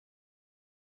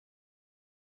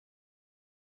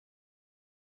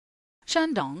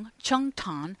Shandong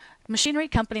Chencan Machinery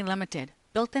Company Limited,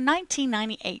 built in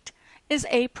 1998, is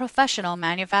a professional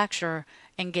manufacturer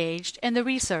engaged in the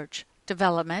research,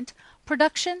 development,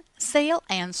 production, sale,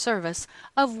 and service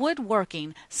of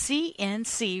woodworking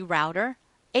CNC router,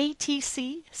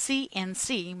 ATC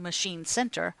CNC machine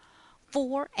center,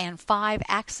 4 and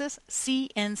 5-axis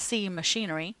CNC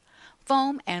machinery,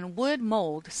 foam and wood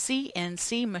mold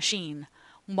CNC machine,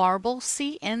 marble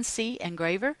CNC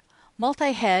engraver,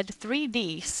 multi-head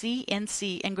 3D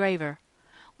CNC engraver.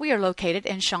 We are located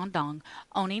in Shandong,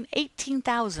 owning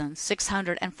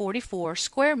 18,644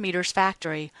 square meters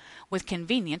factory with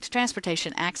convenient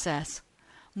transportation access.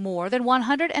 More than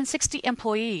 160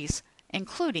 employees,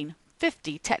 including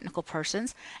 50 technical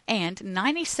persons and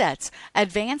 90 sets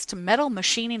advanced metal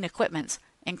machining equipments,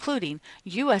 including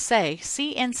USA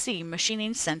CNC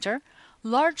machining center,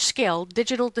 large-scale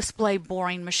digital display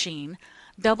boring machine,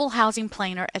 double housing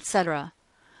planer, etc.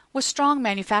 With strong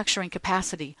manufacturing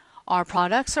capacity, our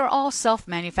products are all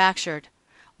self-manufactured.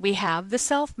 We have the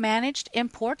self-managed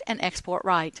import and export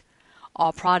right.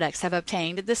 All products have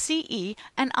obtained the CE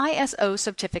and ISO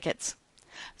certificates.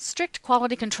 Strict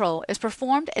quality control is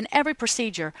performed in every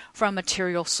procedure from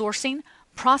material sourcing,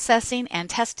 processing, and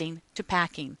testing to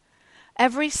packing.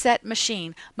 Every set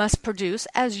machine must produce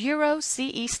as Euro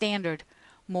CE standard.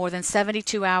 More than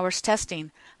 72 hours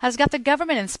testing, has got the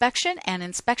government inspection and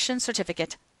inspection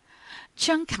certificate.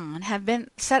 Chencan have been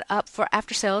set up for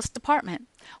after-sales department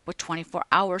with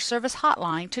 24-hour service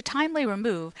hotline to timely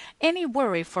remove any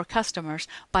worry for customers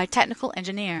by technical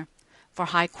engineer. For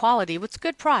high quality with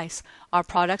good price, our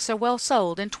products are well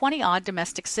sold in 20-odd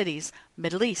domestic cities,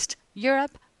 Middle East,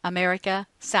 Europe, America,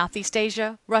 Southeast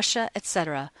Asia, Russia,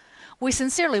 etc. We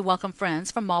sincerely welcome friends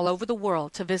from all over the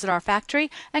world to visit our factory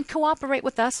and cooperate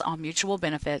with us on mutual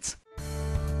benefits.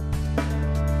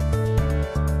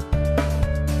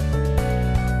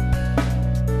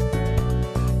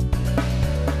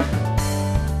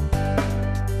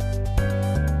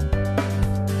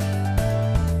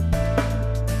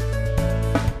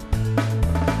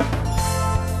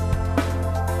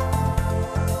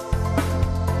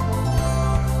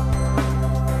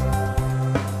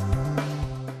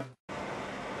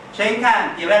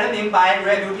 Chencan, developing by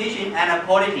reputation and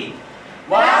quality.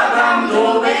 Welcome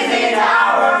to visit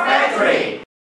our factory.